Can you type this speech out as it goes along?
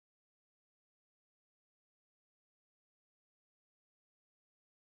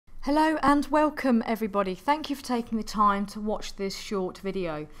Hello and welcome everybody. Thank you for taking the time to watch this short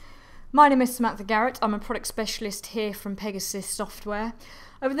video. My name is Samantha Garrett. I'm a product specialist here from Pegasus Software.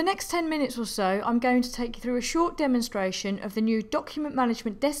 Over the next 10 minutes or so, I'm going to take you through a short demonstration of the new document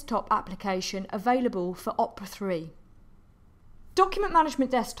management desktop application available for Opera 3. Document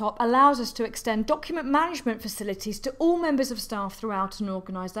Management Desktop allows us to extend document management facilities to all members of staff throughout an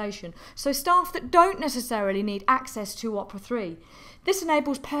organisation, so staff that don't necessarily need access to Opera 3. This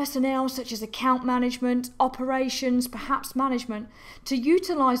enables personnel such as account management, operations, perhaps management, to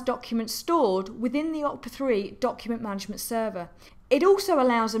utilise documents stored within the Opera 3 document management server. It also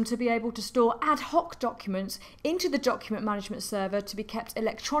allows them to be able to store ad hoc documents into the document management server to be kept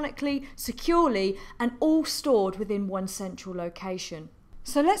electronically, securely, and all stored within one central location.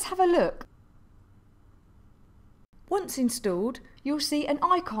 So let's have a look. Once installed, you'll see an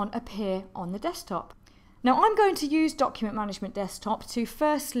icon appear on the desktop. Now I'm going to use Document Management Desktop to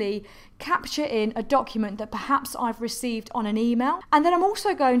firstly capture in a document that perhaps I've received on an email, and then I'm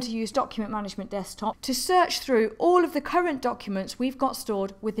also going to use Document Management Desktop to search through all of the current documents we've got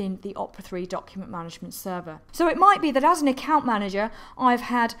stored within the Opera 3 document management server. So it might be that as an account manager I've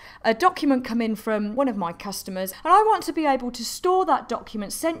had a document come in from one of my customers and I want to be able to store that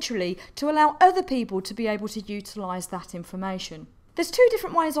document centrally to allow other people to be able to utilise that information. There's two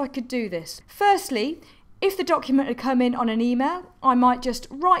different ways I could do this. Firstly, if the document had come in on an email, I might just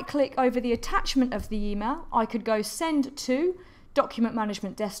right-click over the attachment of the email. I could go Send to Document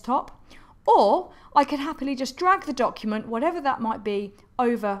Management Desktop, or I could happily just drag the document, whatever that might be,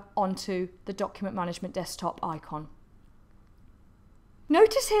 over onto the Document Management Desktop icon.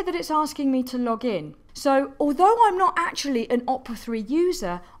 Notice here that it's asking me to log in. So although I'm not actually an Opera 3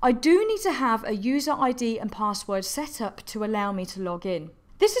 user, I do need to have a user ID and password set up to allow me to log in.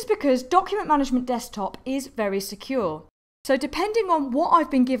 This is because Document Management Desktop is very secure. So depending on what I've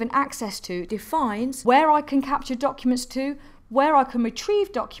been given access to defines where I can capture documents to, where I can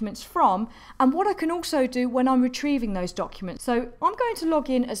retrieve documents from, and what I can also do when I'm retrieving those documents. So I'm going to log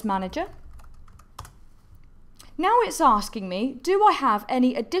in as manager. Now it's asking me, do I have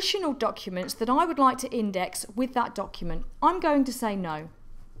any additional documents that I would like to index with that document? I'm going to say no.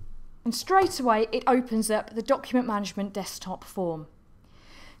 And straight away it opens up the Document Management Desktop form.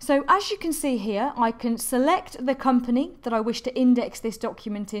 So as you can see here, I can select the company that I wish to index this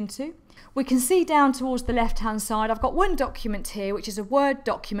document into. We can see down towards the left-hand side, I've got one document here, which is a Word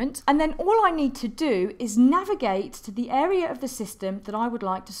document. And then all I need to do is navigate to the area of the system that I would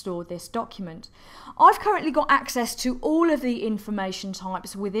like to store this document. I've currently got access to all of the information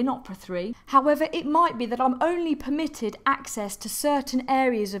types within Opera 3. However, it might be that I'm only permitted access to certain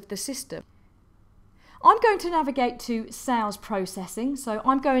areas of the system. I'm going to navigate to Sales Processing, so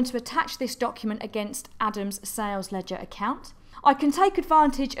I'm going to attach this document against Adam's Sales Ledger account. I can take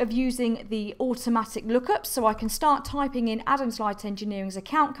advantage of using the automatic lookup, so I can start typing in Adam's Light Engineering's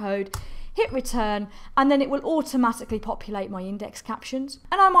account code, hit return, and then it will automatically populate my index captions.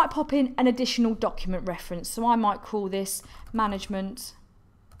 And I might pop in an additional document reference, so I might call this Management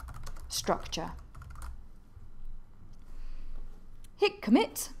Structure. Hit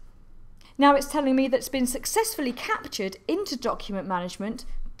Commit. Now it's telling me that it's been successfully captured into document management.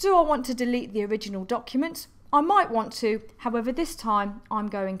 Do I want to delete the original document? I might want to, however this time I'm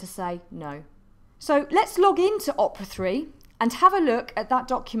going to say no. So let's log into Opera 3 and have a look at that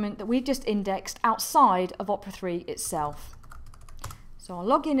document that we've just indexed outside of Opera 3 itself. So I'll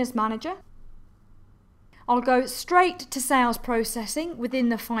log in as manager. I'll go straight to Sales Processing within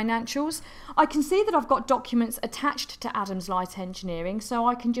the financials. I can see that I've got documents attached to Adam's Light Engineering, so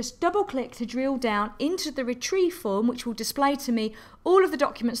I can just double click to drill down into the Retrieve form, which will display to me all of the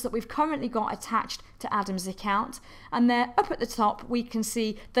documents that we've currently got attached to Adam's account. And there up at the top we can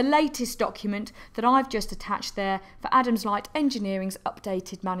see the latest document that I've just attached there for Adam's Light Engineering's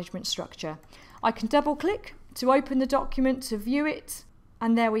updated management structure. I can double click to open the document to view it,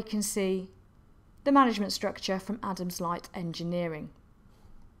 and there we can see the management structure from Adam's Light Engineering.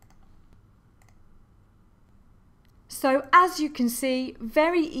 So as you can see,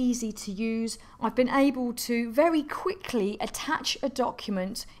 very easy to use. I've been able to very quickly attach a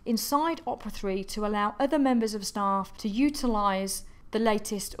document inside Opera 3 to allow other members of staff to utilise the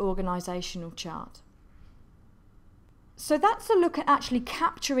latest organisational chart. So that's a look at actually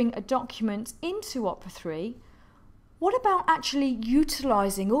capturing a document into Opera 3. What about actually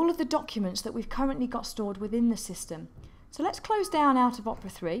utilising all of the documents that we've currently got stored within the system? So let's close down out of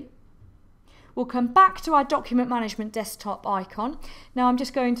Opera 3. We'll come back to our Document Management Desktop icon. Now I'm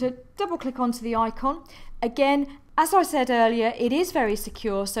just going to double click onto the icon. Again, as I said earlier, it is very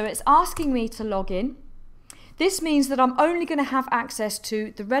secure, so it's asking me to log in. This means that I'm only going to have access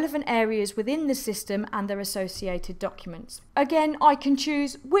to the relevant areas within the system and their associated documents. Again, I can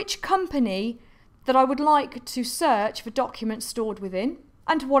choose which company that I would like to search for documents stored within.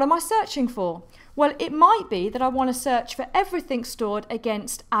 And what am I searching for? Well, it might be that I want to search for everything stored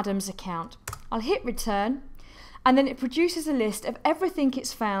against Adam's account. I'll hit return, and then it produces a list of everything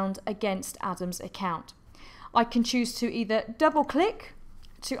it's found against Adam's account. I can choose to either double click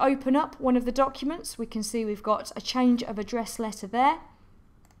to open up one of the documents. We can see we've got a change of address letter there.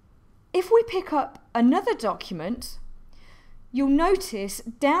 If we pick up another document, you'll notice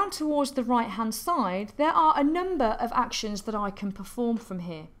down towards the right hand side there are a number of actions that I can perform from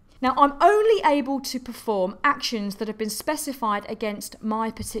here. Now, I'm only able to perform actions that have been specified against my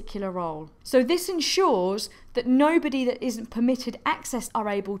particular role. So this ensures that nobody that isn't permitted access are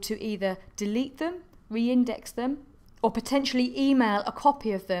able to either delete them, re-index them, or potentially email a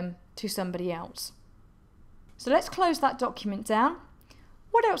copy of them to somebody else. So let's close that document down.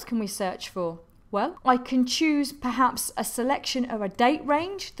 What else can we search for? Well, I can choose perhaps a selection or a date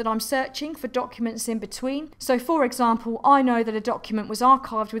range that I'm searching for documents in between. So for example, I know that a document was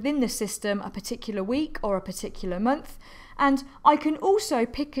archived within the system a particular week or a particular month, and I can also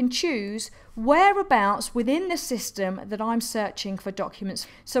pick and choose whereabouts within the system that I'm searching for documents.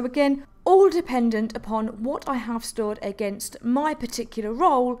 So again, all dependent upon what I have stored against my particular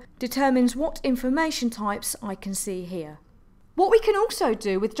role determines what information types I can see here. What we can also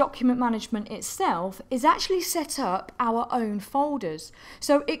do with document management itself is actually set up our own folders.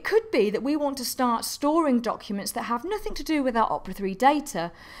 So it could be that we want to start storing documents that have nothing to do with our Opera 3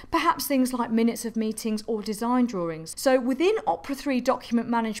 data, perhaps things like minutes of meetings or design drawings. So within Opera 3 document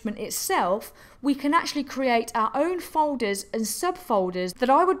management itself, we can actually create our own folders and subfolders that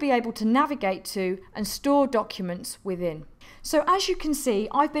I would be able to navigate to and store documents within. So as you can see,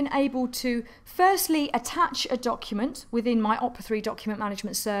 I've been able to firstly attach a document within my Opera 3 document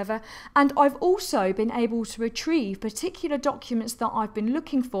management server, and I've also been able to retrieve particular documents that I've been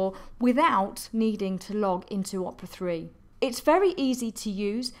looking for without needing to log into Opera 3. It's very easy to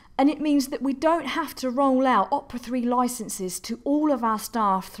use, and it means that we don't have to roll out Opera 3 licenses to all of our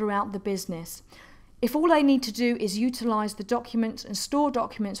staff throughout the business. If all they need to do is utilise the documents and store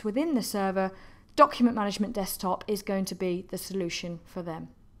documents within the server, Document Management Desktop is going to be the solution for them.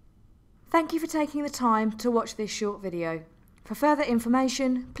 Thank you for taking the time to watch this short video. For further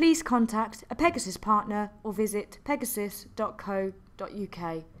information, please contact a Pegasus partner or visit pegasus.co.uk.